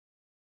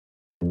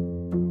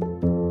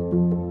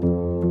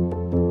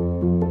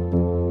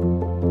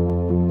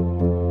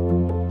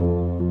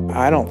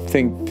I don't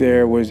think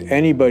there was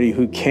anybody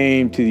who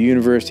came to the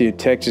University of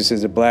Texas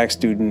as a black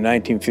student in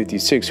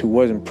 1956 who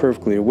wasn't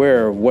perfectly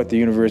aware of what the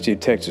University of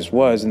Texas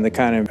was and the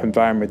kind of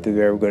environment that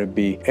they were going to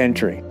be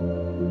entering.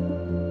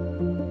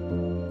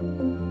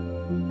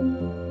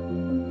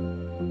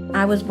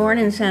 I was born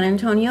in San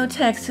Antonio,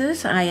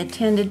 Texas. I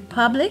attended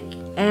public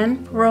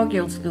and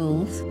parochial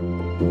schools.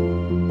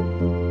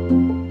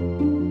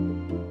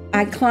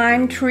 I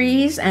climbed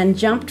trees and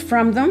jumped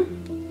from them,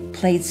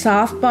 played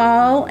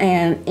softball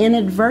and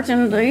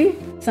inadvertently,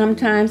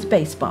 sometimes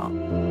baseball.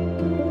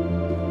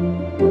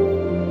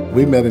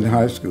 We met in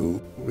high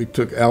school. We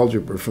took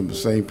algebra from the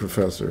same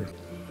professor.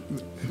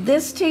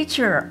 This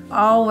teacher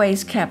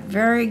always kept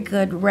very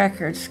good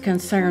records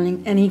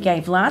concerning, and he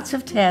gave lots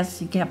of tests.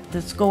 He kept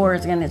the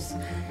scores in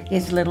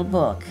his little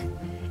book.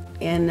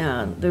 And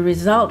the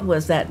result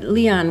was that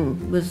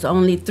Leon was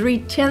only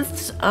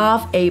 3/10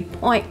 of a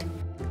point.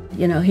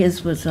 You know,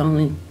 his was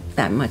only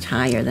that much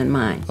higher than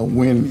mine. A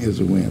win is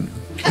a win.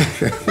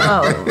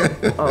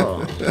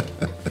 Oh.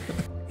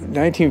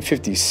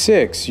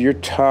 1956, you're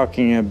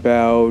talking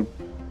about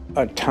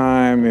a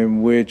time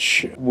in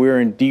which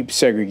we're in deep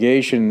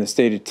segregation in the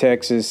state of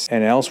Texas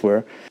and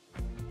elsewhere.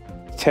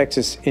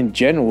 Texas in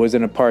general was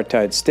an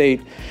apartheid state,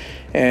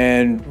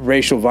 and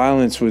racial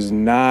violence was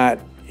not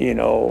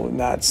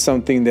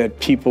something that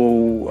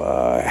people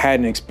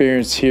hadn't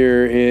experienced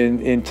here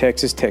in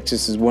Texas.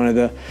 Texas is one of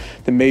the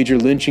major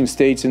lynching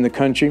states in the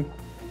country.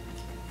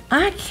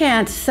 I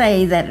can't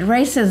say that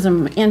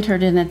racism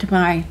entered into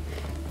my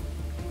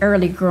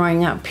early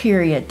growing up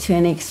period to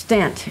an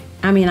extent.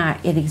 I mean,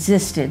 it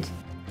existed.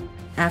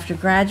 After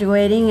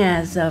graduating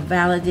as a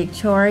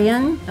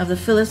valedictorian of the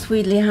Phyllis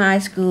Wheatley High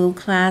School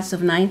class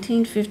of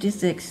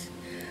 1956,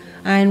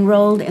 I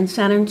enrolled in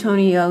San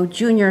Antonio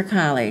Junior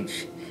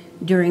College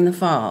during the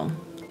fall.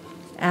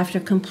 After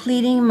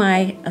completing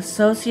my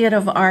Associate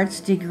of Arts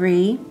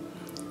degree,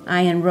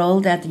 I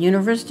enrolled at the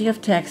University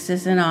of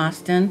Texas in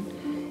Austin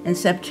in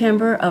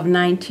September of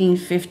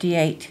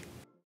 1958.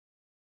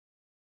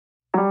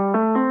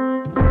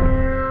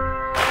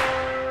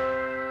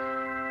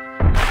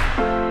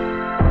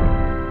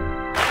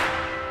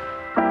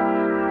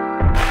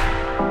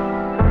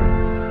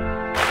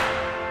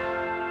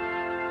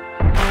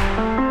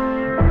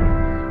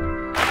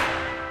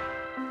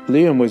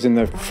 Leon was in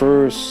the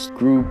first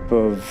group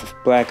of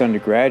black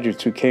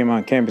undergraduates who came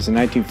on campus in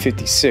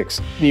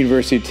 1956. The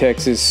University of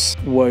Texas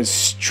was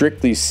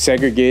strictly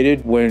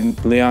segregated when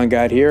Leon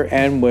got here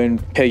and when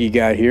Peggy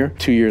got here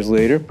 2 years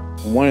later.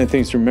 One of the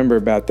things to remember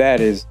about that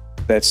is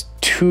that's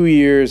 2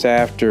 years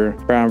after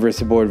Brown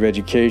versus Board of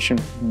Education,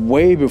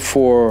 way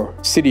before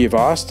City of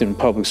Austin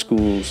public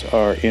schools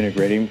are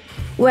integrating.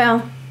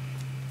 Well,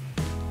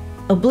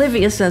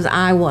 oblivious as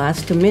I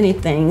was to many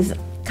things,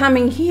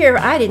 coming here,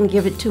 I didn't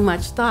give it too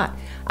much thought.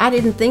 I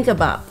didn't think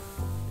about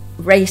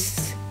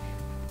race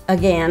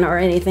again or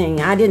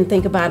anything. I didn't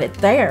think about it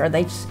there.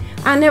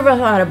 I never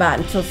thought about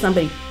it until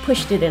somebody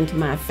pushed it into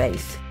my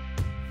face.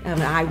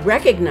 And I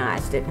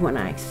recognized it when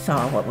I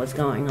saw what was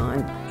going on.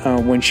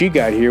 When she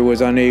got here,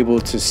 was unable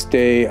to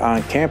stay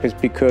on campus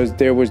because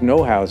there was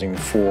no housing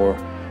for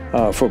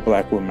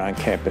black women on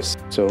campus.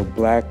 So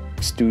black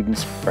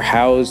students were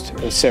housed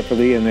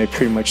separately and they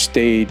pretty much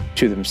stayed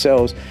to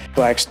themselves.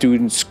 Black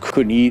students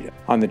couldn't eat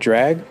on the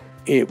drag.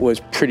 It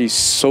was pretty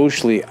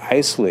socially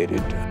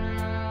isolated.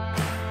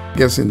 I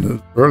guess in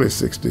the early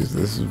 60s,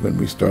 this is when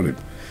we started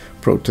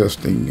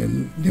protesting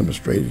and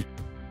demonstrating.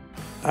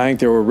 I think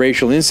there were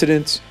racial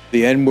incidents.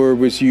 The N-word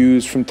was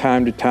used from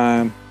time to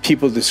time.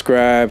 People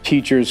described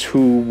teachers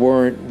who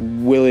weren't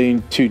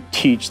willing to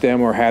teach them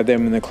or have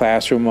them in the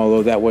classroom,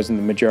 although that wasn't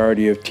the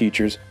majority of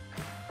teachers.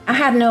 I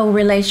had no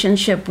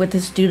relationship with the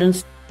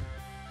students.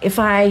 If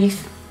I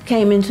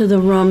came into the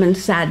room and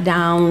sat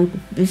down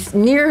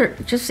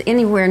just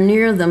anywhere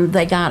near them,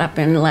 they got up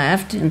and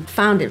left and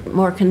found it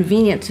more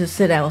convenient to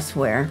sit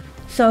elsewhere.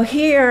 So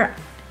here,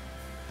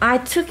 I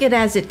took it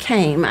as it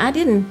came. I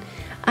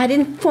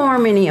didn't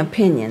form any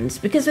opinions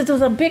because it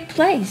was a big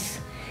place.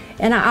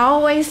 And I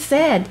always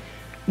said,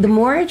 the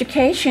more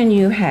education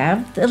you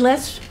have, the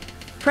less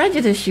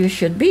prejudice you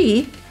should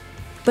be.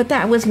 But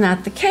that was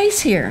not the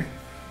case here.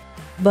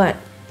 But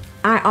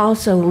I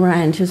also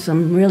ran into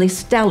some really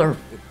stellar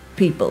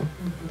people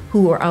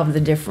who were of the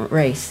different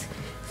race.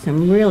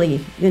 Some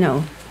really,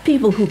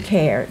 people who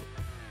cared.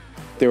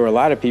 There were a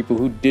lot of people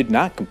who did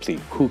not complete,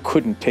 who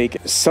couldn't take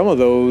it. Some of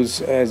those,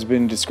 has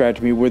been described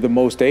to me, were the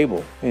most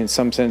able, in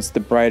some sense the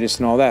brightest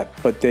and all that,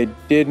 but they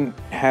didn't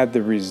have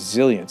the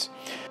resilience.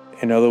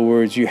 In other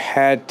words, you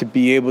had to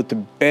be able to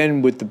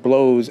bend with the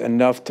blows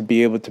enough to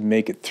be able to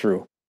make it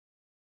through.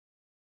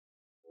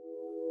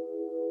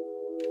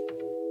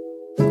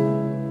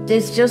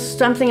 It's just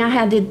something I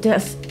had to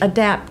just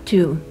adapt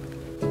to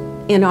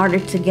in order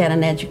to get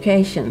an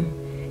education.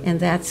 And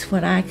that's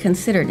what I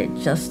considered it,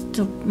 just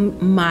a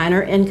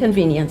minor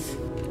inconvenience.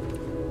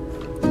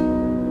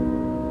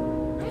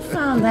 I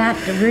found that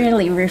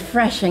really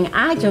refreshing.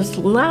 I just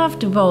love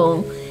to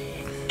bowl.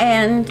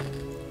 And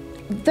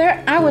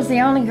I was the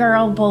only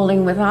girl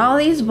bowling with all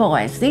these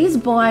boys,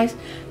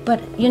 but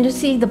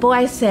see, the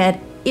boys said,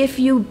 if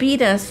you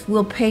beat us,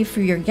 we'll pay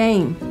for your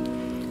game.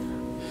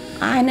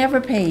 I never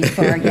paid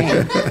for a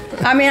game.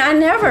 I mean, I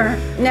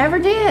never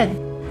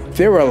did.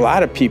 There were a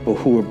lot of people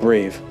who were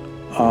brave,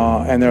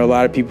 and there are a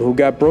lot of people who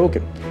got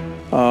broken.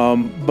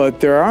 But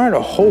there aren't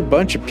a whole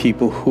bunch of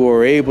people who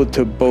are able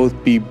to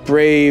both be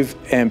brave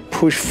and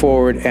push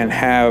forward and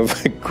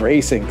have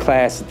grace and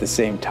class at the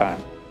same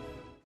time.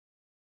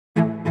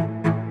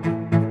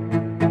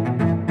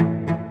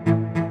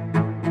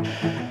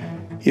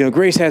 You know,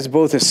 grace has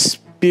both a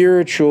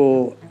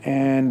spiritual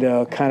and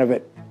kind of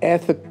an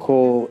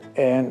ethical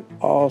and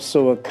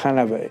also a kind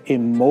of an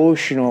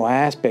emotional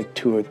aspect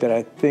to it that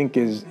I think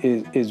is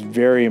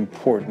very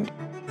important.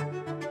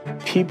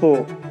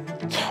 People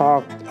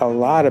talked a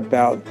lot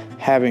about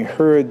having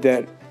heard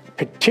that,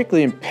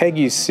 particularly in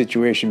Peggy's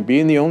situation,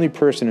 being the only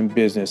person in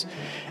business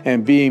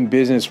and being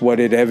business what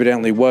it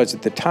evidently was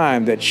at the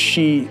time, that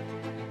she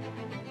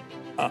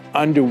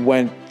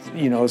underwent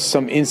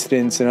some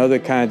incidents and other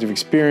kinds of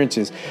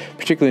experiences,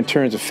 particularly in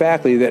terms of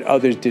faculty, that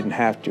others didn't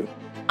have to.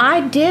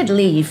 I did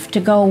leave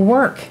to go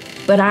work,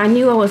 but I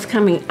knew I was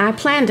coming. I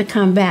planned to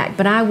come back,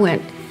 but I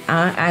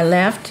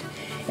left,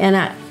 and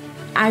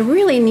I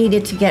really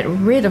needed to get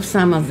rid of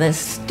some of this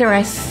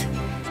stress.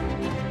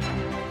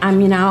 I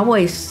mean, I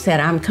always said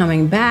I'm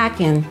coming back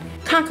and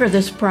conquer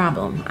this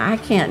problem. I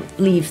can't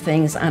leave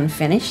things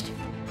unfinished.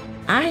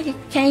 I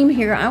came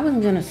here, I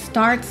wasn't going to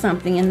start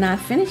something and not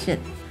finish it.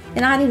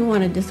 And I didn't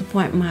want to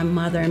disappoint my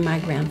mother and my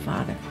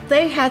grandfather.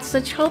 They had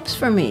such hopes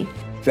for me.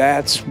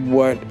 That's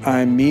what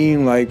I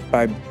mean,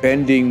 by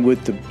bending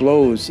with the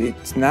blows.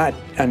 It's not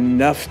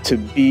enough to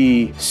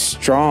be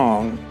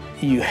strong.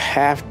 You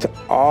have to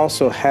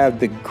also have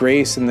the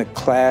grace and the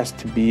class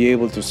to be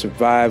able to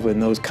survive in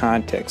those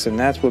contexts. And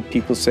that's what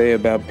people say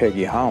about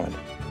Peggy Holland.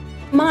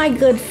 My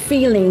good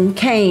feeling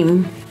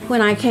came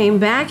when I came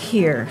back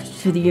here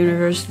to the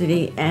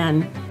university,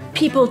 and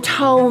people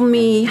told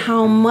me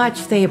how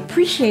much they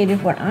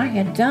appreciated what I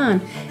had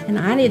done, and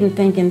I didn't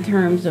think in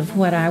terms of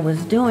what I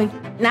was doing.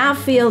 Now I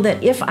feel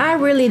that if I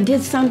really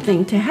did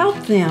something to help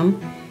them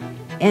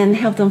and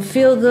help them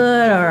feel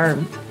good or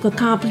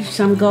accomplish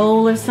some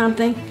goal or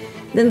something,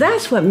 then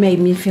that's what made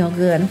me feel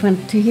good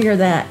to hear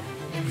that.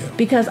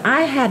 Because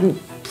I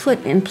hadn't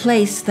put in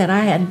place that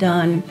I had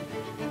done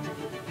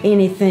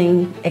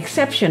anything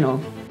exceptional.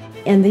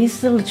 And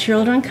these little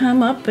children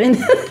come up and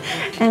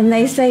and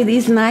they say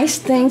these nice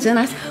things, and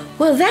I say,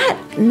 well, that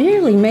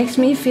merely makes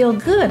me feel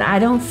good. I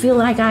don't feel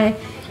like I,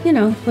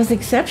 was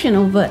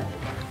exceptional, but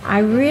I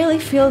really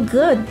feel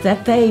good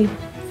that they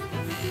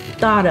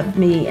thought of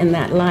me in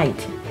that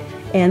light,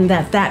 and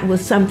that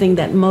was something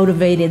that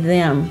motivated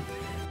them.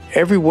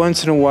 Every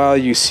once in a while,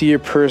 you see a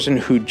person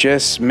who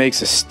just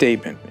makes a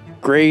statement.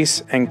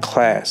 Grace and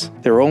class.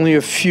 There are only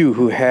a few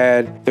who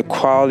had the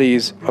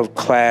qualities of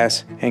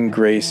class and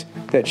grace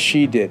that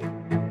she did.